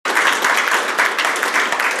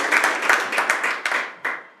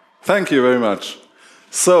Thank you very much.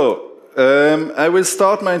 So, I will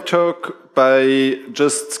start my talk by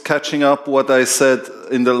just catching up what I said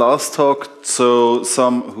in the last talk, so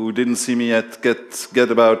some who didn't see me yet get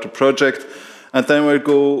about the project, and then we'll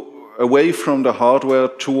go away from the hardware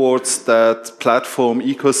towards that platform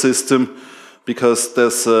ecosystem, because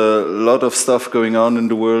there's a lot of stuff going on in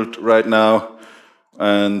the world right now,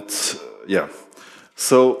 and yeah.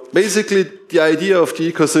 So basically, the idea of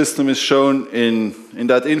the ecosystem is shown in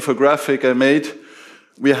that infographic I made.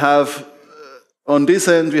 We have, on this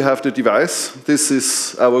end, we have the device. This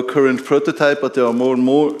is our current prototype, but there are more and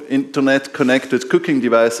more internet-connected cooking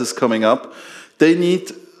devices coming up. They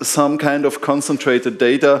need some kind of concentrated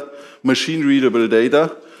data, machine-readable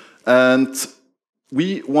data, and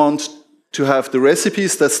we want to have the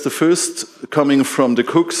recipes. That's the first coming from the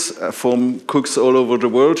cooks, from cooks all over the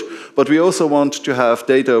world. But we also want to have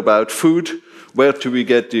data about food. Where do we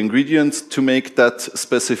get the ingredients to make that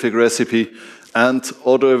specific recipe? And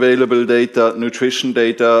other available data, nutrition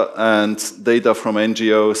data, and data from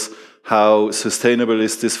NGOs. How sustainable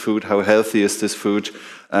is this food? How healthy is this food?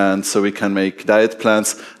 And so we can make diet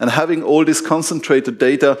plans. And having all this concentrated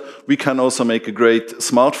data, we can also make a great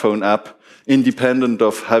smartphone app independent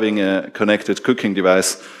of having a connected cooking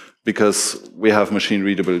device, because we have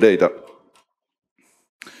machine-readable data.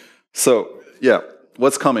 So, yeah,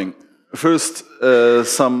 what's coming? First,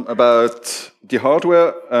 some about the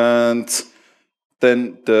hardware, and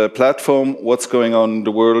then the platform, what's going on in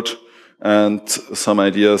the world, and some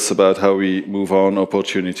ideas about how we move on,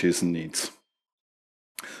 opportunities and needs.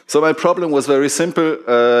 So my problem was very simple.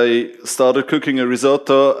 I started cooking a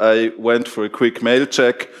risotto. I went for a quick mail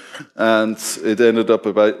check, and it ended up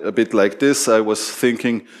a bit like this. I was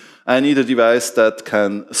thinking, I need a device that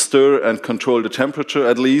can stir and control the temperature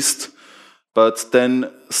at least. But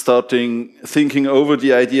then thinking over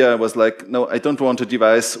the idea, I was like, no, I don't want a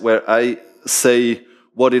device where I say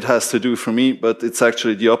what it has to do for me, but it's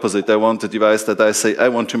actually the opposite. I want a device that I say, I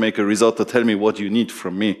want to make a risotto, tell me what you need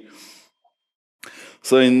from me.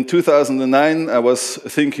 So in 2009, I was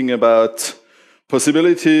thinking about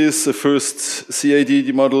possibilities, the first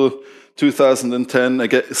CAD model, 2010,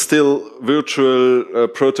 again, still virtual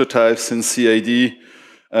prototypes in CAD,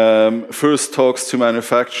 first talks to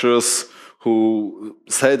manufacturers who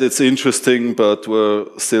said it's interesting, but were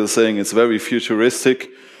still saying it's very futuristic.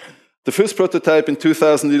 The first prototype in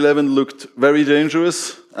 2011 looked very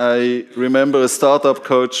dangerous. I remember a startup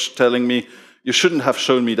coach telling me, you shouldn't have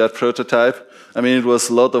shown me that prototype. I mean, it was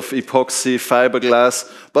a lot of epoxy, fiberglass,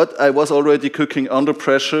 but I was already cooking under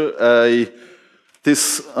pressure.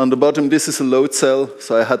 This on the bottom, this is a load cell,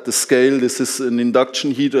 so I had the scale. This is an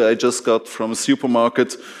induction heater I just got from a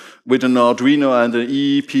supermarket with an Arduino and an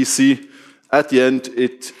EEPC. At the end,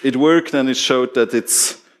 it worked, and it showed that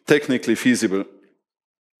it's technically feasible.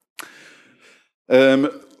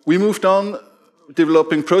 We moved on,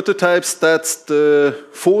 developing prototypes. That's the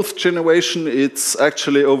fourth generation. It's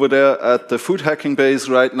actually over there at the food hacking base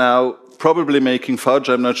right now, probably making fudge,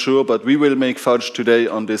 I'm not sure, but we will make fudge today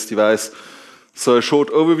on this device. So a short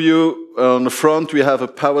overview. On the front, we have a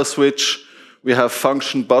power switch. We have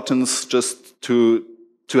function buttons just to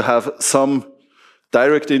have some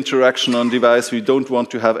direct interaction on device. We don't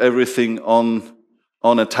want to have everything on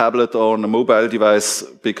a tablet or on a mobile device,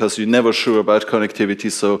 because you're never sure about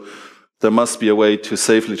connectivity, so there must be a way to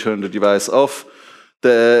safely turn the device off.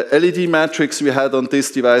 The LED matrix we had on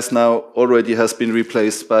this device now already has been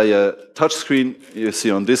replaced by a touchscreen, you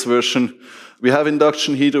see on this version. We have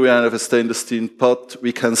induction heater, we have a stainless steel pot.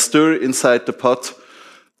 We can stir inside the pot.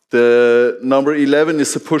 The number 11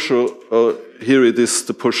 is the pusher. Here it is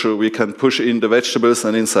the pusher. We can push in the vegetables,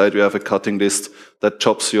 and inside we have a cutting disc that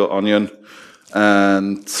chops your onion.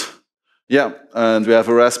 And yeah, and we have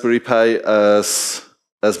a Raspberry Pi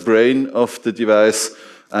as brain of the device,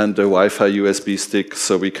 and a Wi-Fi USB stick,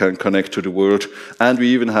 so we can connect to the world. And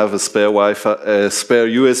we even have a spare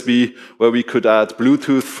USB where we could add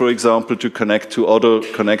Bluetooth, for example, to connect to other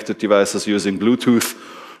connected devices using Bluetooth,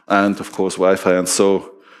 and of course Wi-Fi. And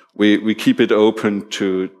so we keep it open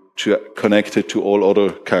to connect it to all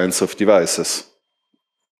other kinds of devices.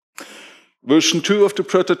 Version 2 of the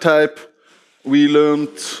prototype, we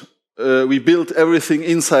built everythh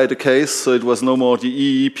inside the case, so it was no more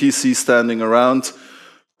the EEPC standing around,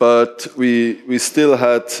 but we still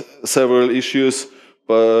had several issues.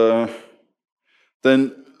 But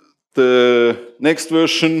then the next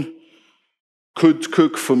version could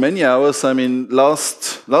cook for many hours. I mean,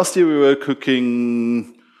 last year we were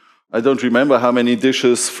cooking, I don't remember how many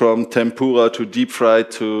dishes, from tempura to deep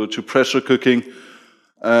fried to pressure cooking.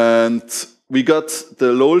 And we got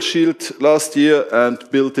the LOL Shield last year and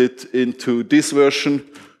built it into this version.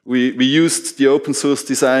 we used the open source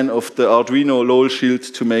design of the Arduino LOL shield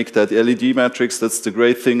to make that LED matrix. That's the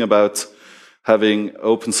great thing about having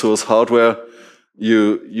open source hardware.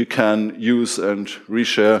 You can use and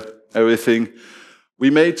reshare everything. We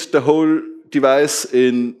made the whole device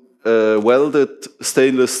in welded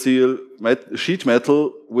stainless steel sheet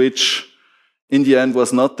metal, which in the end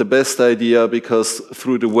was not the best idea, because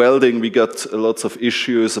through the welding we got lots of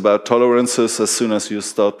issues about tolerances. As soon as you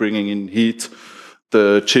start bringing in heat,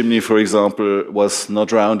 the chimney, for example, was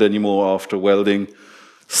not round anymore after welding.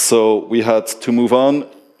 So we had to move on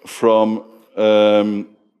from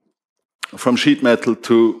sheet metal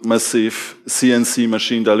to massive CNC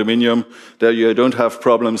machined aluminum. There you don't have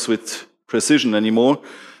problems with precision anymore.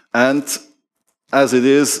 And as it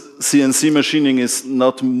is, CNC machining is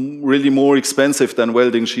not really more expensive than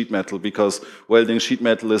welding sheet metal, because welding sheet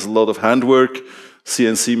metal is a lot of handwork.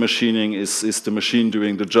 CNC machining is the machine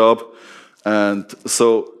doing the job. And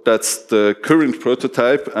so that's the current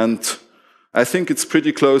prototype, and I think it's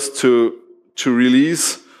pretty close to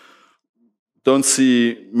release. Don't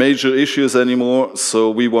see major issues anymore, so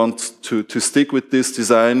we want to stick with this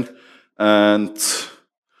design and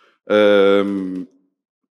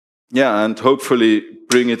and hopefully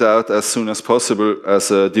bring it out as soon as possible as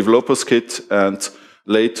a developer's kit, and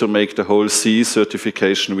later make the whole CE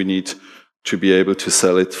certification we need to be able to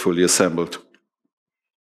sell it fully assembled.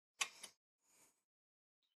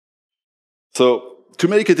 So to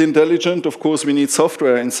make it intelligent, of course, we need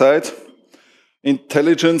software inside.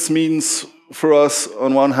 Intelligence means for us,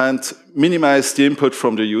 on one hand, minimize the input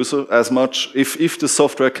from the user as much. If the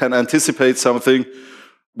software can anticipate something,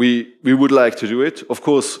 we would like to do it. Of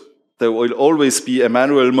course, there will always be a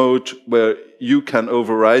manual mode where you can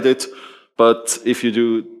override it, but if you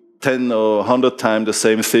do 10 or 100 times the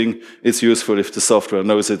same thing, it's useful if the software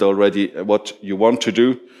knows it already, what you want to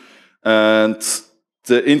do. And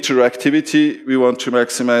the interactivity, we want to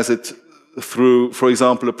maximize it through, for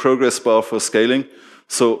example, a progress bar for scaling.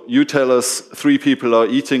 So you tell us 3 people are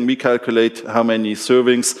eating, we calculate how many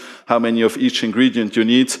servings, how many of each ingredient you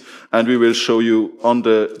need, and we will show you on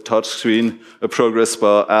the touch screen a progress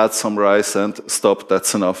bar, add some rice and stop,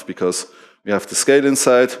 that's enough, because we have the scale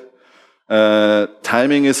inside.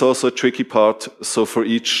 Timing is also a tricky part. So for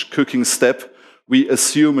each cooking step, we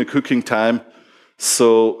assume a cooking time.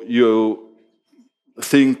 So you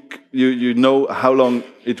think you know how long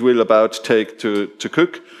it will about take to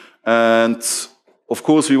cook. And of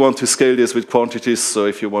course, we want to scale this with quantities. So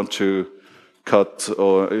if you want to cut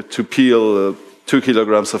or to peel 2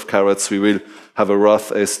 kilograms of carrots, we will have a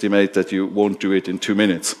rough estimate that you won't do it in 2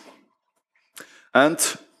 minutes. And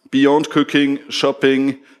beyond cooking,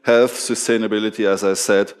 shopping, health, sustainability, as I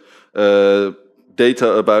said,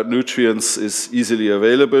 data about nutrients is easily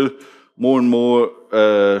available. More and more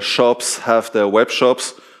shops have their web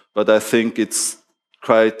shops, but I think it's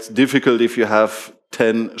quite difficult if you have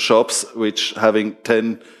 10 shops, which having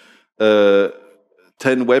 10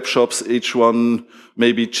 web shops, each one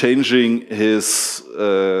maybe changing his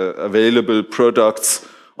available products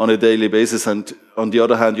on a daily basis. And on the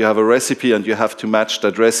other hand, you have a recipe and you have to match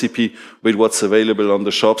that recipe with what's available on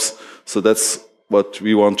the shops. So that's what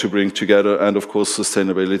we want to bring together. And of course,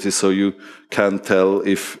 sustainability. So you can tell,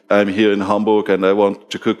 if I'm here in Hamburg and I want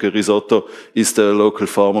to cook a risotto, is there a local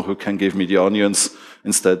farmer who can give me the onions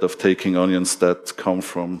instead of taking onions that come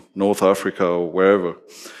from North Africa or wherever.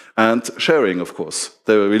 And sharing, of course.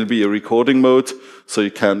 There will be a recording mode, so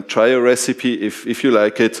you can try a recipe. If you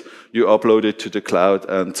like it, you upload it to the cloud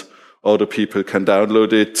and other people can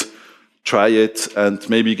download it, try it, and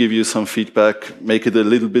maybe give you some feedback, make it a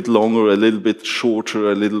little bit longer, a little bit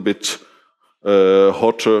shorter, a little bit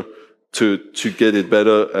hotter to get it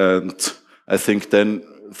better. And I think then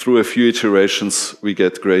through a few iterations, we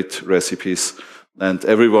get great recipes and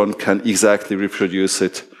everyone can exactly reproduce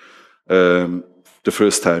it the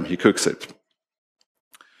first time he cooks it.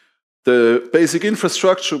 The basic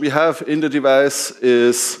infrastructure we have in the device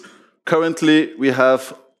is currently we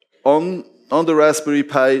have on the Raspberry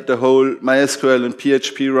Pi the whole MySQL and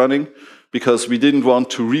PHP running, because we didn't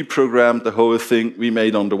want to reprogram the whole thing we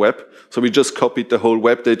made on the web. So we just copied the whole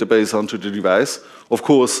web database onto the device. Of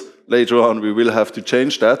course, later on we will have to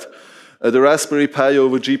change that. The Raspberry Pi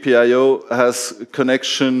over GPIO has a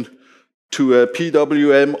connection to a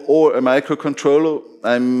PWM or a microcontroller.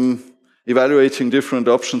 I'm evaluating different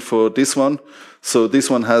options for this one. So this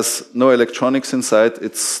one has no electronics inside.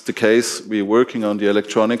 It's the case. We're working on the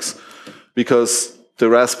electronics because the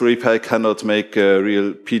Raspberry Pi cannot make a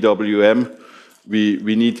real PWM.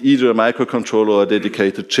 We need either a microcontroller or a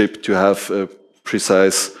dedicated chip to have a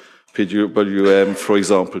precise PWM, for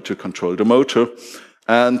example, to control the motor.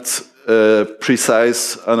 And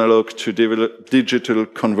precise analog to digital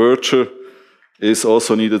converter is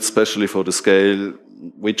also needed, especially for the scale.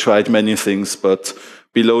 We tried many things, but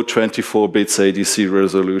below 24 bits ADC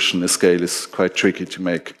resolution, a scale is quite tricky to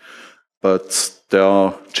make. But there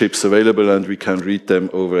are chips available and we can read them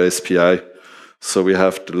over SPI. So we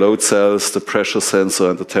have the load cells, the pressure sensor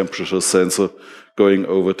and the temperature sensor going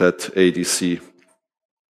over that ADC.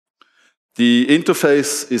 The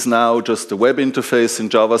interface is now just a web interface in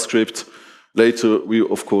JavaScript. Later, we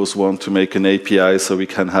of course want to make an API so we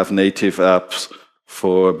can have native apps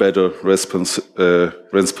for better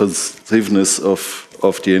responsiveness of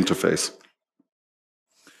the interface.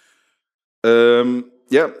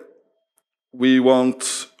 We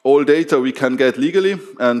want all data we can get legally,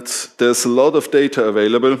 and there's a lot of data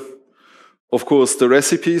available. Of course, the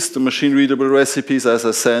recipes, the machine-readable recipes, as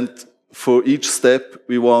I said, for each step,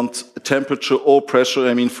 we want temperature or pressure.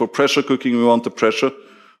 I mean, for pressure cooking, we want the pressure,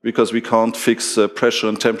 because we can't fix pressure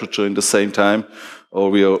and temperature in the same time, or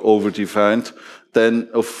we are over-defined. Then,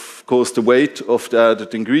 of course, the weight of the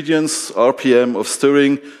added ingredients, RPM of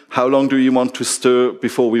stirring, how long do you want to stir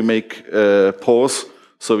before we make pause?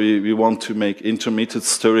 So we want to make intermittent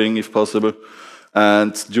stirring if possible,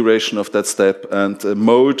 and duration of that step. And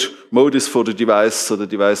mode is for the device, so the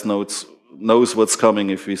device knows what's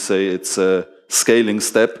coming. If we say it's a scaling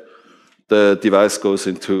step, the device goes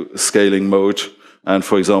into scaling mode and,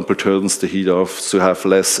 for example, turns the heat off to have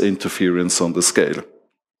less interference on the scale.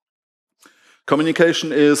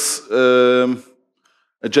 Communication is a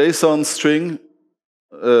JSON string,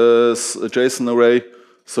 a JSON array,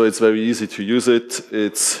 so it's very easy to use it.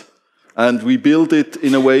 And we build it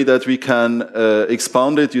in a way that we can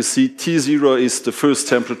expand it. You see, T0 is the first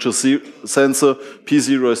temperature sensor,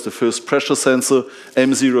 P0 is the first pressure sensor,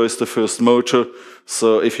 M0 is the first motor.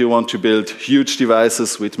 So if you want to build huge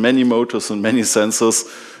devices with many motors and many sensors,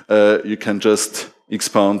 you can just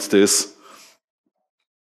expand this.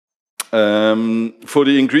 For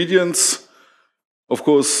the ingredients, of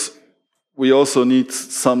course, we also need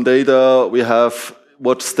some data. We have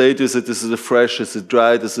what state is it? Is it fresh? Is it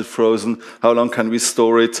dried? Is it frozen? How long can we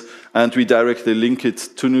store it? And we directly link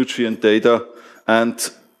it to nutrient data,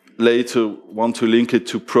 and later want to link it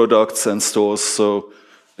to products and stores. So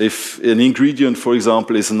if an ingredient, for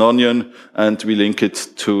example, is an onion, and we link it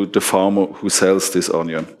to the farmer who sells this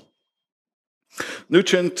onion.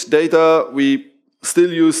 Nutrient data, we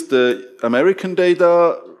still use the American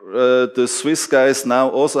data. The Swiss guys now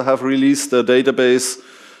also have released a database.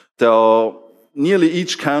 Nearly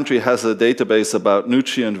each country has a database about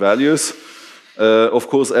nutrient values. Of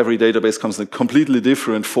course, every database comes in a completely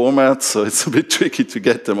different format, so it's a bit tricky to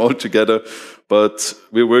get them all together, but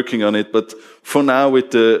we're working on it. But for now,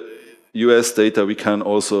 with the US data, we can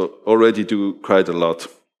also already do quite a lot.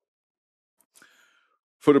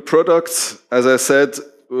 For the products, as I said,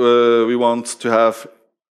 we want to have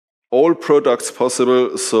all products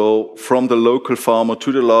possible, so from the local farmer to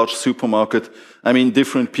the large supermarket. I mean,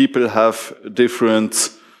 different people have different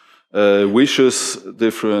wishes,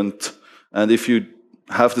 and if you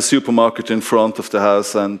have the supermarket in front of the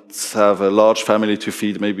house and have a large family to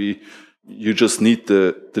feed, maybe you just need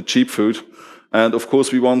the cheap food. And of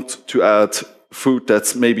course, we want to add food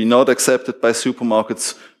that's maybe not accepted by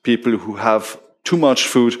supermarkets. People who have too much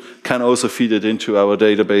food can also feed it into our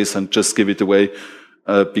database and just give it away.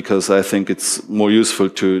 Because I think it's more useful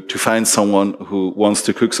to find someone who wants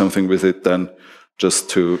to cook something with it than just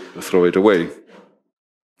to throw it away.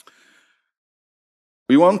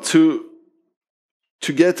 We want to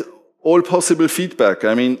get all possible feedback.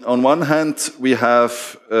 I mean, on one hand, we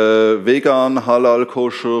have vegan, halal,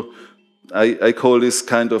 kosher. I call this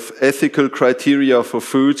kind of ethical criteria for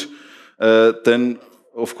food. Then,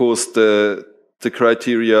 of course, the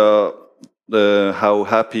criteria, how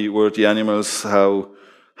happy were the animals, how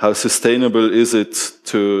sustainable is it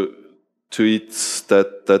to eat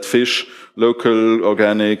that fish, local,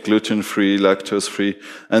 organic, gluten-free, lactose-free.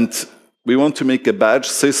 And we want to make a badge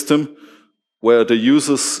system where the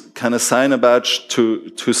users can assign a badge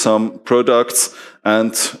to some products,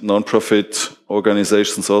 and non-profit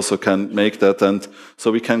organizations also can make that. And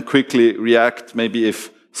so we can quickly react, maybe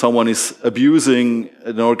if someone is abusing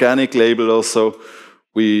an organic label also,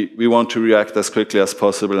 we want to react as quickly as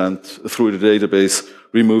possible and through the database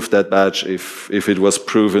remove that badge if it was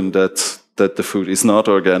proven that the food is not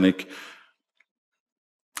organic.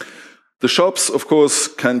 The shops, of course,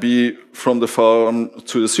 can be from the farm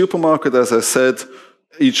to the supermarket, as I said.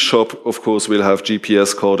 Each shop, of course, will have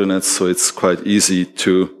GPS coordinates, so it's quite easy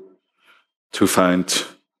to find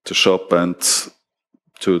the shop and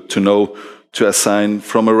to know, to assign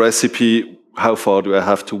from a recipe how far do I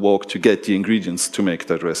have to walk to get the ingredients to make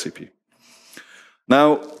that recipe.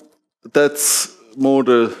 Now, that's more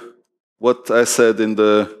what I said in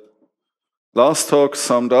the last talk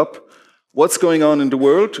summed up. What's going on in the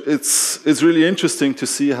world? It's really interesting to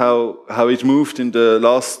see how it moved in the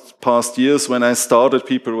past years. When I started,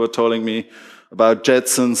 people were telling me about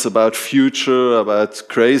Jetsons, about future, about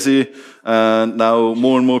crazy, and now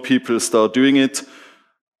more and more people start doing it.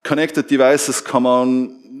 Connected devices come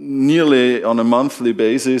on nearly on a monthly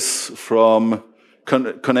basis, from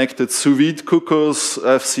connected sous vide cookers.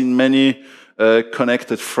 I've seen many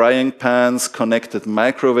connected frying pans, connected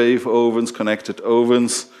microwave ovens, connected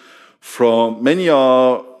ovens. From many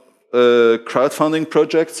are crowdfunding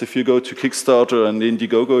projects. If you go to Kickstarter and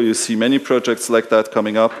Indiegogo, you see many projects like that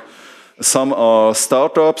coming up. Some are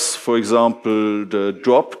startups, for example, the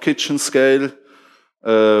Drop Kitchen Scale,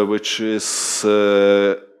 which is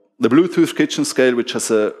the Bluetooth kitchen scale, which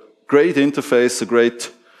has a great interface, a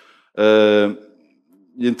great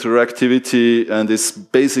interactivity, and is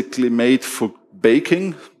basically made for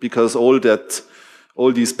baking, because all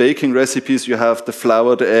these baking recipes, you have the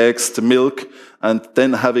flour, the eggs, the milk, and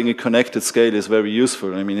then having a connected scale is very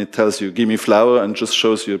useful. I mean, it tells you, give me flour, and just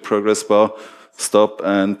shows you a progress bar, stop,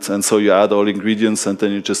 and so you add all ingredients, and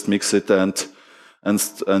then you just mix it and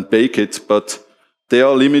bake it. But they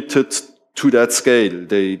are limited to that scale.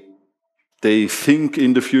 They think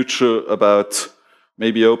in the future about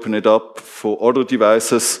maybe open it up for other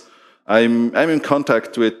devices. I'm in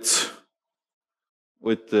contact with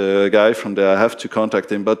the guy from there. I have to contact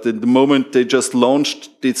him. But at the moment, they just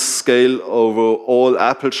launched this scale over all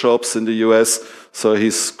Apple shops in the US, so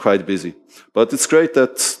he's quite busy. But it's great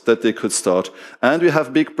that they could start. And we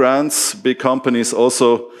have big brands, big companies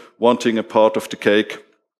also wanting a part of the cake.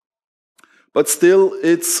 But still,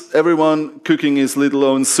 it's everyone cooking his little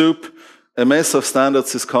own soup. A mess of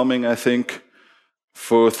standards is coming, I think.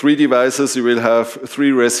 For 3 devices, you will have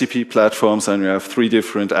 3 recipe platforms, and you have 3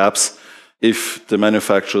 different apps if the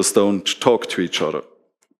manufacturers don't talk to each other.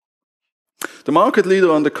 The market leader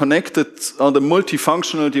on the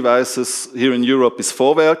multifunctional devices here in Europe is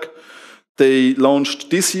Vorwerk. They launched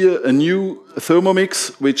this year a new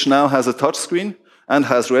Thermomix, which now has a touchscreen and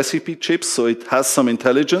has recipe chips, so it has some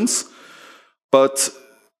intelligence. But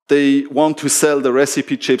they want to sell the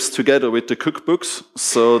recipe chips together with the cookbooks,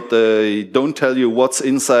 so they don't tell you what's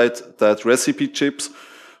inside that recipe chips,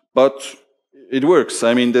 but it works.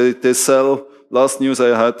 I mean, they sell, last news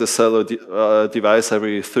I had, they sell a device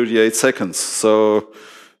every 38 seconds, so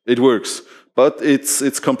it works. But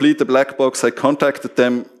it's complete a black box. I contacted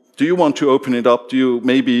them. Do you want to open it up? Do you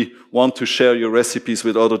maybe want to share your recipes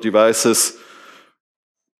with other devices?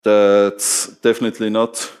 That's definitely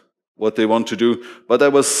not what they want to do. But I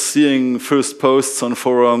was seeing first posts on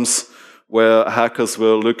forums where hackers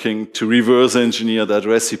were looking to reverse engineer that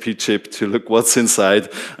recipe chip to look what's inside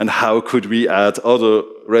and how could we add other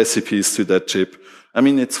recipes to that chip. I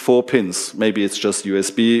mean, it's 4 pins. Maybe it's just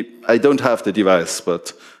USB. I don't have the device,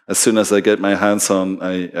 but as soon as I get my hands on,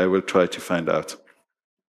 I will try to find out.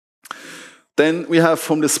 Then we have,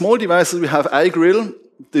 from the small devices, we have iGrill.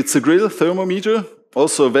 It's a grill thermometer,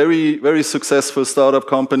 also a very, very successful startup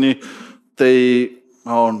company. They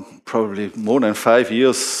are probably more than 5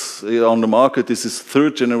 years on the market. This is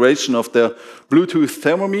 3rd generation of their Bluetooth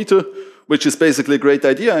thermometer, which is basically a great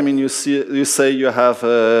idea. I mean, you say you have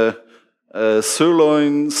a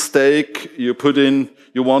sirloin steak,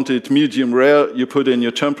 you want it medium rare, you put in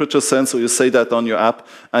your temperature sensor, you say that on your app,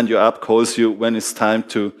 and your app calls you when it's time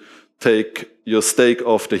to take your steak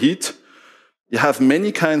off the heat. You have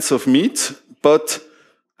many kinds of meat, but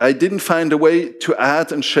I didn't find a way to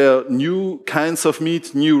add and share new kinds of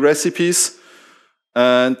meat, new recipes,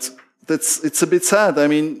 and it's a bit sad. I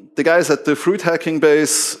mean, the guys at the fruit hacking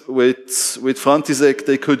base with Frantisek,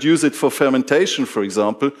 they could use it for fermentation, for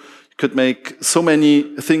example. You could make so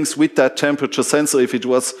many things with that temperature sensor if it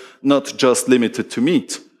was not just limited to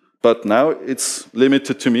meat. But now it's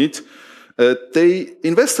limited to meat. They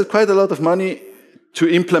invested quite a lot of money to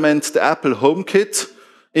implement the Apple HomeKit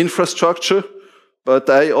infrastructure, but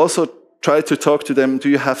I also tried to talk to them, do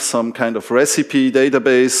you have some kind of recipe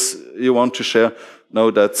database you want to share? No,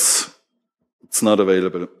 it's not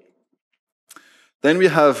available. Then we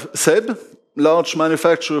have Seb, large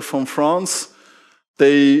manufacturer from France.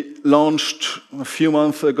 They launched a few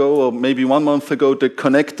months ago, or maybe 1 month ago, the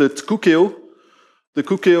connected Cookeo. The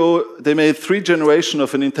Cookeo, they made 3 generations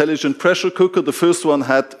of an intelligent pressure cooker. The first one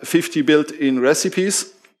had 50 built-in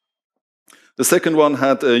recipes. The second one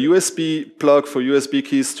had a USB plug for USB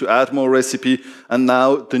keys to add more recipe. And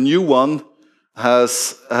now the new one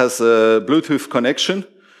has a Bluetooth connection.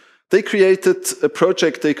 They created a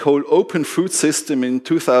project they call Open Food System in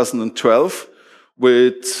 2012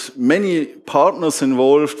 with many partners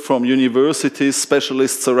involved from universities,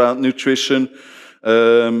 specialists around nutrition.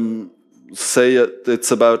 Say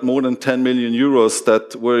it's about more than 10 million euros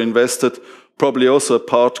that were invested, probably also a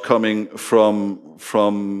part coming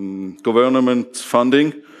from government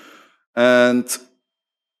funding. And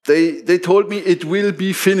they told me it will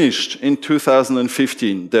be finished in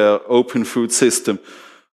 2015, their open food system.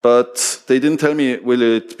 But they didn't tell me, will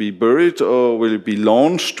it be buried or will it be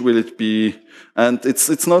launched? Will it be... And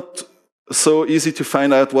it's not so easy to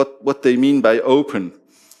find out what they mean by open.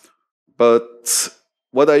 But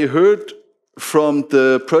what I heard from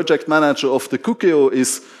the project manager of the Cookeo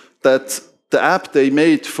is that the app they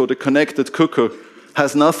made for the connected cooker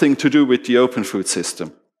has nothing to do with the open food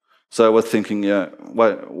system. So I was thinking, yeah,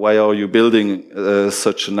 why are you building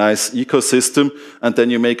such a nice ecosystem and then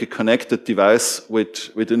you make a connected device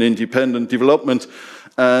with an independent development?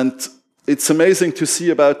 And it's amazing to see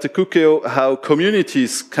about the Cookeo how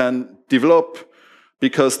communities can develop,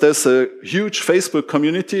 because there's a huge Facebook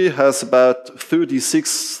community, has about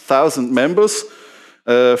 36,000 members,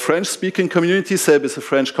 French-speaking community. Seb is a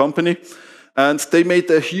French company, and they made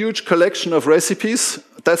a huge collection of recipes.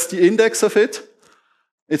 That's the index of it.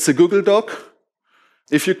 It's a Google Doc.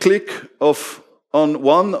 If you click on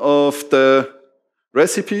one of the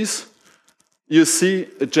recipes, you see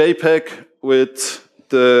a JPEG with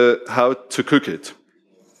how to cook it.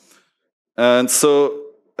 And so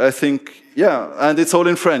I think, yeah, and it's all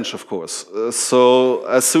in French, of course. So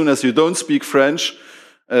as soon as you don't speak French,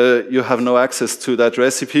 you have no access to that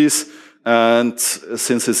recipes. And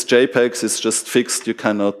since it's JPEGs, it's just fixed. You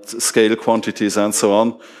cannot scale quantities and so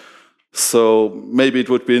on. So maybe it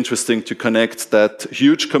would be interesting to connect that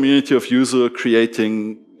huge community of users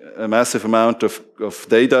creating a massive amount of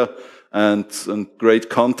data and great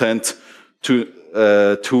content to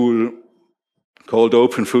a tool called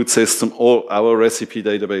Open Food System or our recipe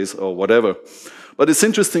database or whatever. But it's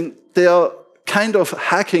interesting, they are kind of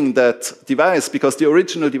hacking that device, because the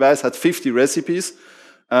original device had 50 recipes,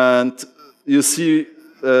 and you see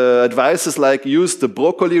advices like use the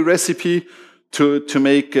broccoli recipe to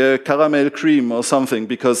make caramel cream or something,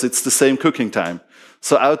 because it's the same cooking time.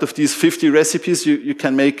 So out of these 50 recipes, you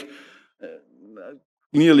can make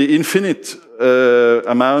nearly infinite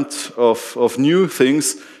amount of new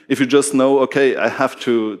things if you just know, okay, I have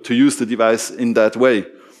to use the device in that way.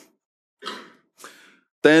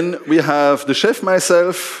 Then we have the Chef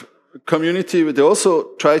Myself community. They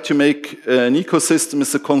also try to make an ecosystem.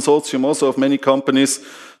 It's a consortium also of many companies.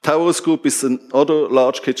 Taurus Group is another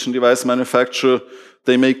large kitchen device manufacturer.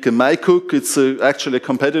 They make a MyCook. It's actually a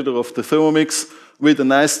competitor of the Thermomix with a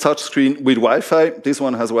nice touchscreen with Wi-Fi. This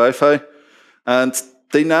one has Wi-Fi. And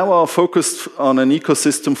they now are focused on an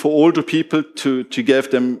ecosystem for older people to give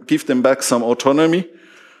them back some autonomy.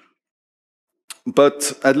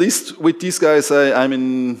 But at least with these guys, I'm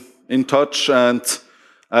in touch, and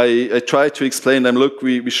I try to explain them, look,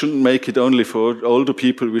 we shouldn't make it only for older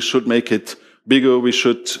people. We should make it bigger. We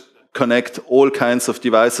should connect all kinds of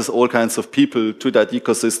devices, all kinds of people to that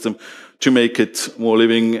ecosystem to make it more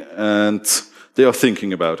living, and they are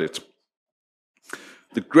thinking about it.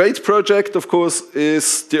 The great project, of course,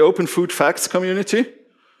 is the Open Food Facts community.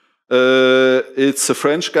 It's a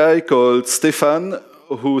French guy called Stéphane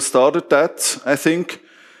who started that, I think,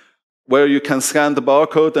 where you can scan the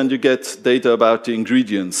barcode and you get data about the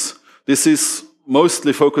ingredients. This is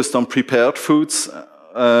mostly focused on prepared foods,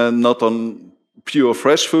 not on pure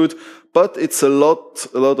fresh food, but it's a lot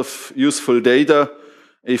of useful data.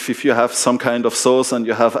 If you have some kind of sauce and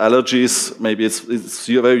you have allergies, maybe it's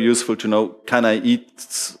very useful to know, can I eat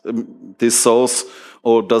this sauce,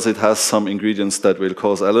 or does it have some ingredients that will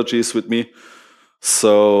cause allergies with me?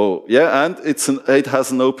 So yeah, and it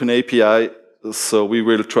has an open API, so we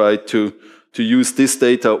will try to use this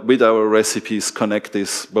data with our recipes, connect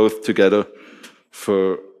this both together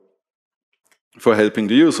for helping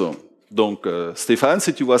the user. Donc Stéphane,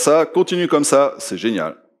 si tu vois ça, continue comme ça, c'est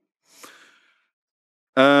génial.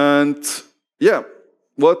 And yeah,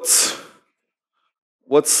 what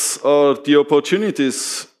are the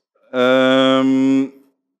opportunities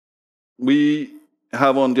we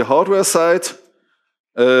have on the hardware side?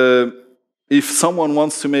 If someone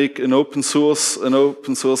wants to make an open source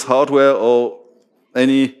hardware or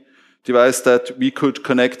any device that we could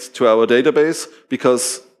connect to our database,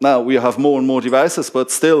 because now we have more and more devices,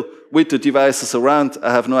 but still with the devices around,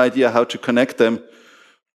 I have no idea how to connect them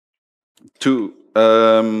to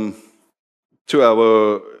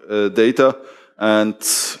our data. And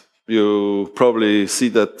you probably see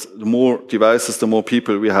that the more devices, the more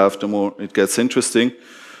people we have, the more it gets interesting.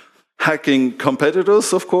 hacking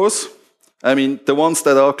competitors, of course. I mean, the ones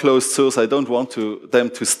that are closed source, I don't want them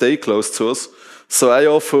to stay closed source. So I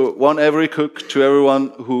offer one EveryCook to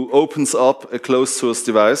everyone who opens up a closed source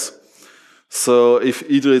device. So if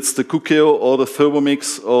either it's the Cookeo or the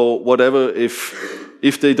Thermomix or whatever,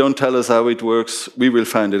 if they don't tell us how it works, we will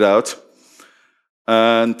find it out.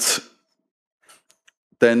 And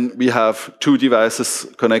then we have 2 devices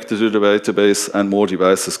connected to the database and more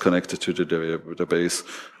devices connected to the database.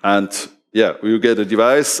 And yeah, you get a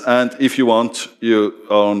device, and if you want, you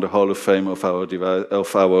are on the Hall of Fame of our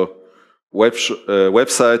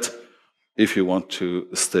website. If you want to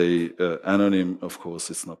stay anonym, of course,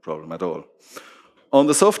 it's no problem at all. On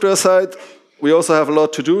the software side, we also have a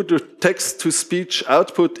lot to do. The text-to-speech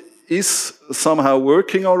output is somehow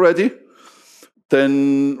working already.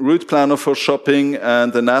 Then route planner for shopping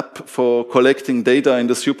and an app for collecting data in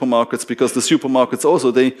the supermarkets, because the supermarkets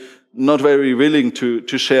also, they're not very willing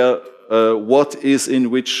to share what is in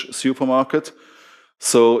which supermarket.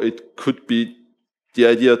 So it could be the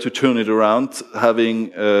idea to turn it around,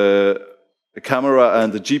 having a camera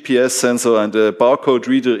and a GPS sensor and a barcode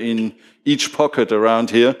reader in each pocket around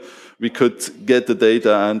here. We could get the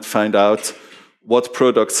data and find out what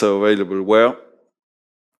products are available where.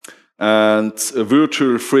 And a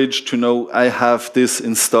virtual fridge to know I have this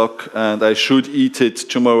in stock and I should eat it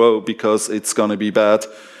tomorrow because it's going to be bad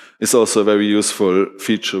is also a very useful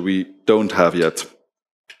feature we don't have yet.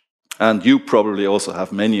 And you probably also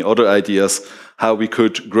have many other ideas how we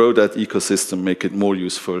could grow that ecosystem, make it more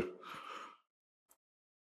useful.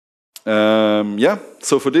 Yeah,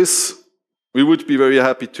 so for this, we would be very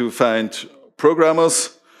happy to find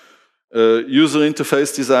programmers, user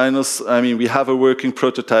interface designers. I mean, we have a working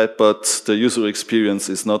prototype, but the user experience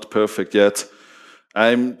is not perfect yet.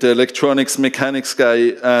 I'm the electronics mechanics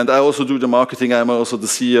guy, and I also do the marketing. I'm also the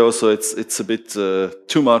CEO, so it's a bit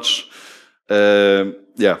too much.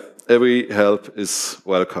 Yeah, every help is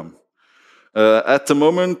welcome. At the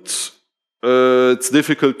moment, it's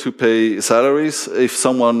difficult to pay salaries. If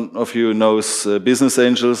someone of you knows business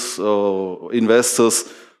angels or investors,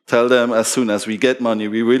 tell them as soon as we get money,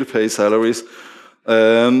 we will pay salaries.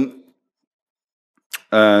 And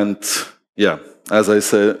yeah, as I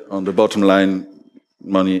said, on the bottom line,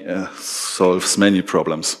 money solves many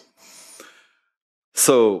problems.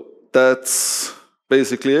 So that's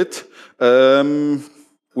basically it.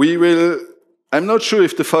 I'm not sure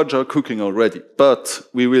if the fudge are cooking already, but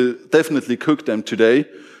we will definitely cook them today.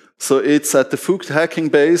 So it's at the Fugt hacking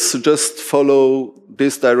base, so just follow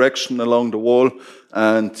this direction along the wall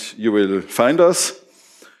and you will find us.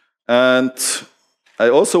 And I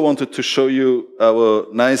also wanted to show you our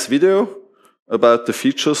nice video about the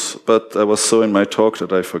features, but I was so in my talk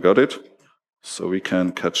that I forgot it. So we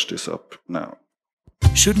can catch this up now.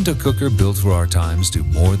 Shouldn't a cooker built for our times do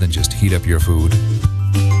more than just heat up your food?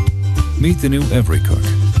 Meet the new EveryCook.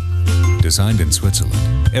 Designed in Switzerland,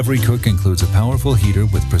 EveryCook includes a powerful heater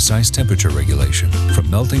with precise temperature regulation. From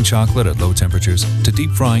melting chocolate at low temperatures to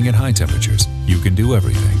deep frying at high temperatures, you can do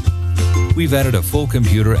everything. We've added a full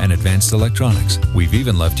computer and advanced electronics. We've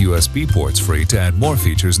even left USB ports free to add more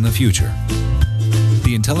features in the future.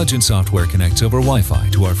 The intelligent software connects over Wi-Fi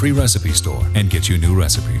to our free recipe store and gets you new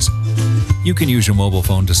recipes. You can use your mobile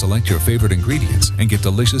phone to select your favorite ingredients and get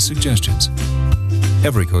delicious suggestions.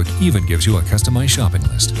 EveryCook even gives you a customized shopping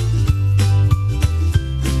list.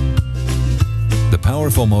 The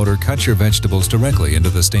powerful motor cuts your vegetables directly into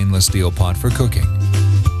the stainless steel pot for cooking.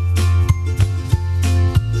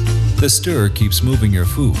 The stir keeps moving your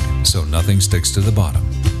food so nothing sticks to the bottom.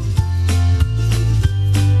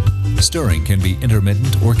 Stirring can be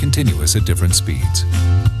intermittent or continuous at different speeds.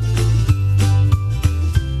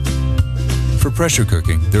 For pressure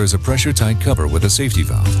cooking, there is a pressure-tight cover with a safety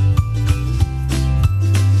valve.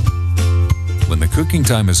 When the cooking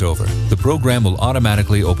time is over, the program will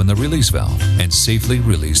automatically open the release valve and safely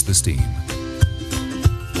release the steam.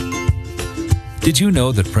 Did you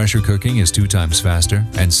know that pressure cooking is 2 times faster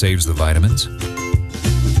and saves the vitamins?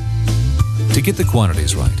 To get the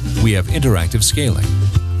quantities right, we have interactive scaling.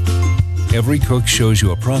 EveryCook shows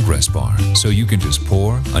you a progress bar, so you can just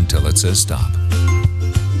pour until it says stop.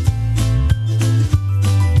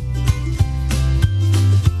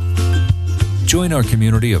 Join our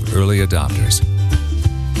community of early adopters.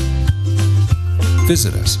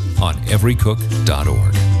 Visit us on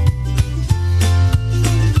everycook.org.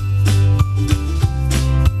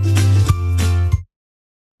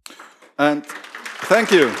 And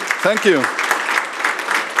thank you.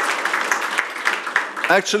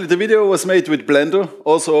 Actually, the video was made with Blender,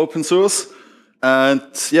 also open source. And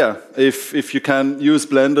yeah, if you can use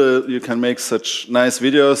Blender, you can make such nice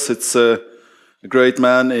videos. It's great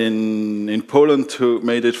man in Poland who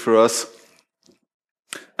made it for us.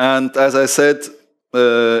 And as I said,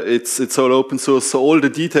 it's all open source. So all the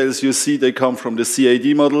details you see, they come from the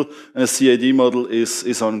CAD model. And the CAD model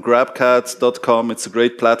is on grabcad.com. It's a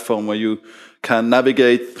great platform where you can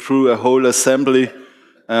navigate through a whole assembly.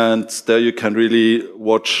 And there you can really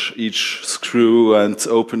watch each screw and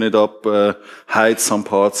open it up, hide some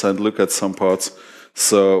parts and look at some parts.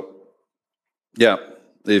 So, yeah,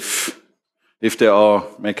 if there are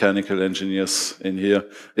mechanical engineers in here,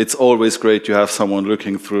 it's always great to have someone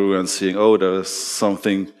looking through and seeing, oh, there's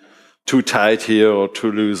something too tight here or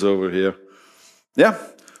too loose over here. Yeah,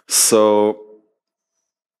 so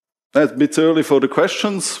that's a bit early for the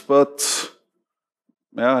questions, but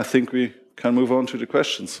yeah, I think we can move on to the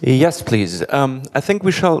questions. Yes, please. I think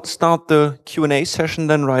we shall start the Q&A session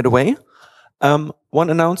then right away. One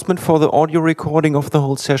announcement for the audio recording of the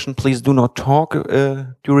whole session: please do not talk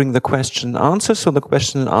during the question and answer. So the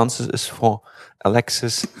question and answers is for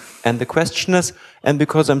Alexis and the questioners. And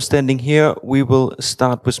because I'm standing here, we will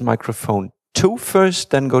start with microphone 2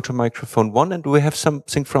 first, then go to microphone 1. And do we have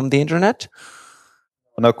something from the internet?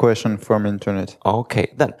 No question from internet.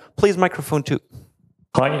 Okay, then please microphone 2.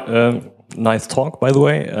 Hi, nice talk, by the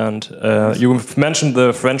way. And you mentioned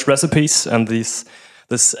the French recipes and this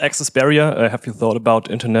access barrier. Have you thought about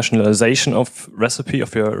internationalization of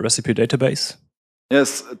your recipe database?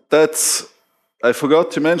 Yes, I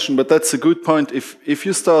forgot to mention, but that's a good point. If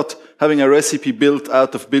you start having a recipe built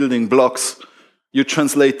out of building blocks, you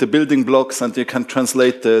translate the building blocks and you can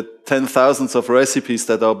translate the 10,000s of recipes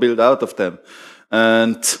that are built out of them.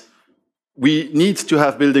 And we need to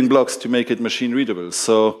have building blocks to make it machine readable.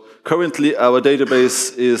 So currently our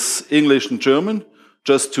database is English and German,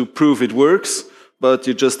 just to prove it works. But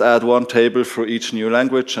you just add one table for each new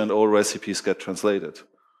language and all recipes get translated.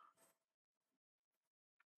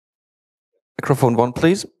 Microphone 1,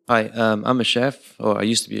 please. Hi, I'm a chef, or I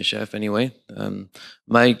used to be a chef anyway.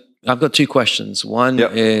 I've got 2 questions. One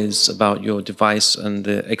is about your device and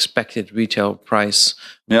the expected retail price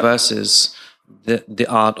versus the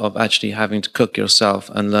art of actually having to cook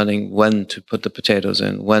yourself and learning when to put the potatoes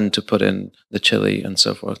in, when to put in the chili and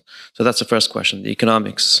so forth. So that's the first question, the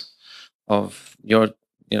economics of your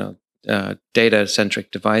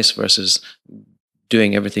data-centric device versus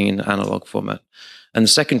doing everything in analog format. And the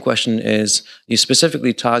second question is, you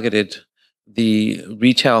specifically targeted the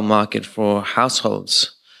retail market for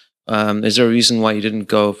households. Is there a reason why you didn't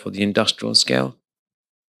go for the industrial scale?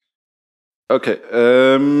 Okay.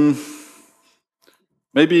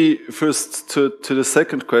 Maybe first to the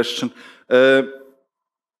second question.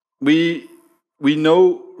 We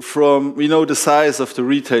know the size of the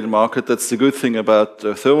retail market. That's the good thing about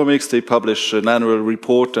Thermomix. They publish an annual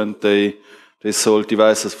report and they sold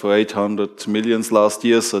devices for 800 million last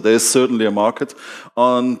year. So there's certainly a market.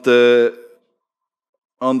 In the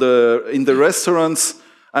restaurants,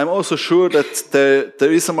 I'm also sure that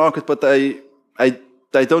there is a market, but I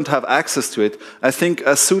don't have access to it. I think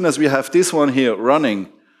as soon as we have this one here running,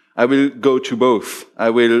 I will go to both. I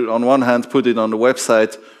will, on one hand, put it on the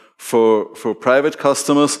website for private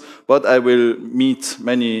customers, but I will meet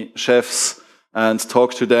many chefs and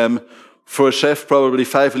talk to them. For a chef, probably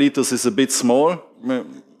 5 liters is a bit small,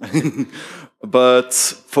 but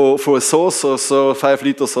for a sauce or so, 5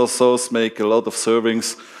 liters of sauce make a lot of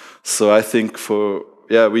servings. So I think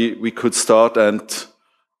we could start and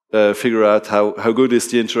figure out how good is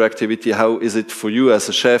the interactivity, how is it for you as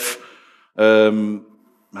a chef,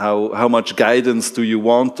 how much guidance do you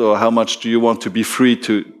want, or how much do you want to be free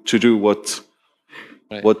to do what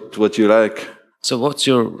you like? So what's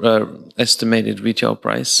your estimated retail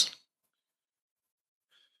price?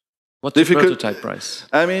 What's the prototype price?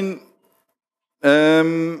 I mean,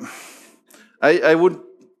 I would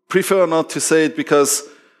prefer not to say it because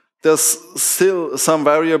there's still some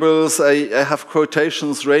variables. I have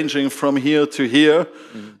quotations ranging from here to here.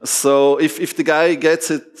 Mm-hmm. So if the guy gets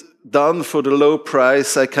it done for the low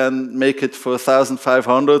price, I can make it for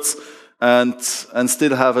 1,500 and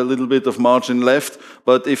still have a little bit of margin left.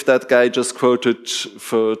 But if that guy just quoted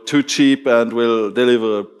for too cheap and will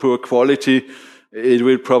deliver poor quality, it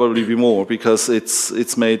will probably be more because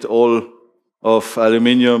it's made all of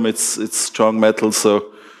aluminium. It's strong metal,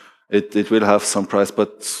 so it will have some price.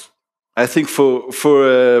 But I think for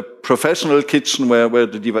a professional kitchen where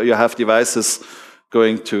you have devices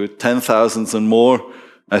going to 10,000s and more,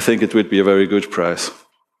 I think it would be a very good price.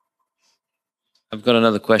 I've got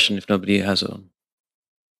another question if nobody has one.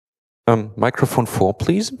 Microphone 4,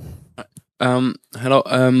 please. Hello.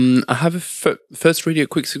 I have first really a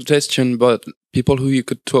quick suggestion about people who you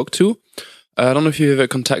could talk to. I don't know if you've ever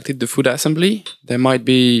contacted the food assembly. There might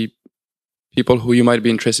be people who you might be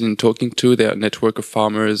interested in talking to. They're a network of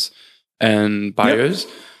farmers and buyers.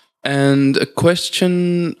 Yep. And a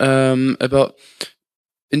question about,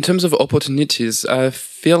 in terms of opportunities, I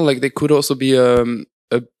feel like there could also be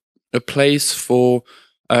a place for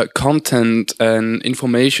content and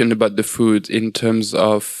information about the food in terms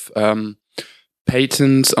of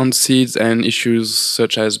patents on seeds and issues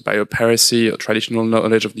such as biopiracy or traditional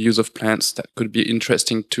knowledge of the use of plants that could be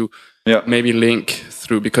interesting to maybe link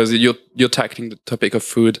through, because you're tackling the topic of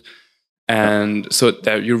food, and so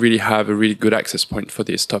that you really have a really good access point for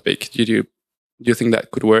this topic. Do you think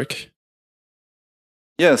that could work?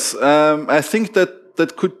 Yes, I think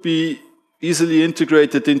that could be easily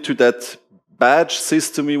integrated into that badge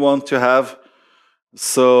system we want to have.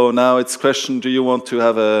 So now it's question, do you want to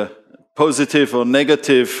have a positive or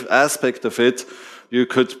negative aspect of it? You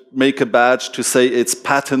could make a badge to say it's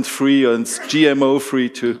patent-free and it's GMO-free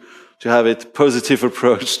to have it positive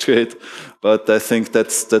approach to it. But I think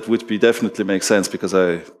that would be definitely make sense, because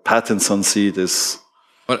patents on seed is...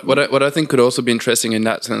 What I think could also be interesting in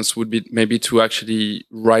that sense would be maybe to actually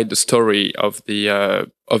write the story of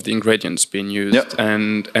the ingredients being used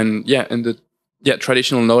and the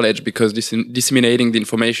traditional knowledge, because disseminating the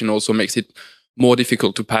information also makes it more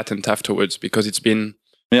difficult to patent afterwards, because it's been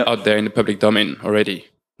out there in the public domain already.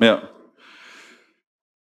 Yeah.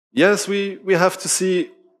 Yes, we have to see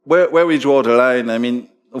where we draw the line. I mean,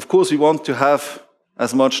 of course, we want to have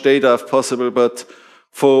as much data as possible, but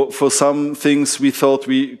for some things we thought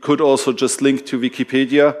we could also just link to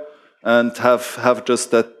Wikipedia and have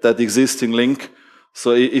just that existing link.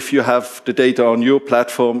 So if you have the data on your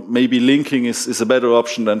platform, maybe linking is a better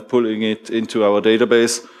option than pulling it into our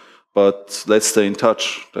database. But let's stay in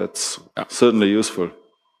touch. That's certainly useful.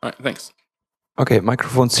 All right, thanks. Okay,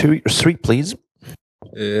 microphone 3, please.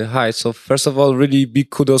 Hi. So first of all, really big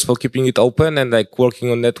kudos for keeping it open and like working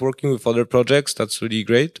on networking with other projects. That's really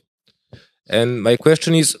great. And my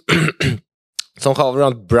question is somehow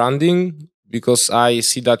around branding, because I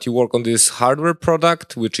see that you work on this hardware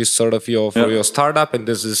product, which is sort of your startup, and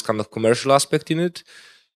there's this kind of commercial aspect in it.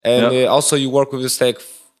 And also you work with this like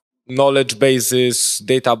knowledge bases,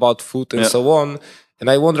 data about food and so on. And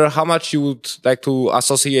I wonder how much you would like to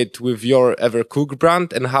associate with your Evercook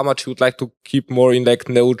brand, and how much you would like to keep more in like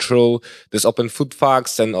neutral. There's Open Food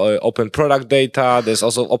Facts and open product data. There's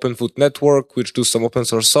also Open Food Network, which do some open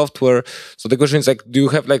source software. So the question is like, do you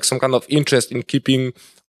have like some kind of interest in keeping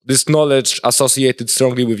this knowledge associated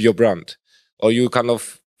strongly with your brand? Or you kind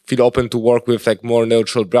of feel open to work with like more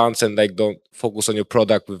neutral brands and like don't focus on your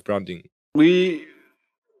product with branding?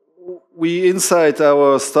 We inside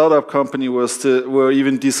our startup company were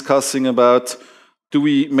even discussing about, do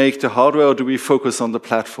we make the hardware or do we focus on the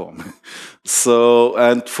platform? So,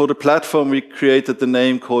 and for the platform, we created the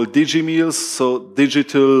name called DigiMeals, so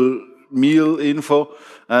Digital Meal Info,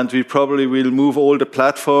 and we probably will move all the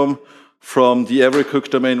platform from the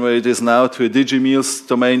Evercook domain where it is now to a DigiMeals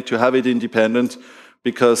domain to have it independent,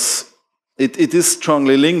 because it is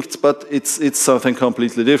strongly linked, but it's something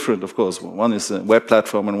completely different, of course. One is a web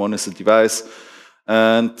platform and one is a device.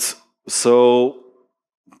 And so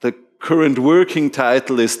the current working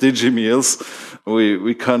title is DigiMeals.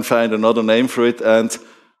 We can't find another name for it. And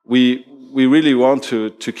we really want to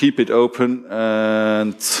keep it open.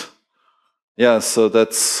 And yeah, so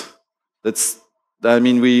that's I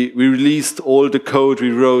mean, we released all the code we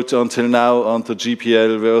wrote until now onto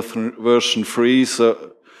GPL version 3. So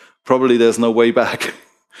probably there's no way back.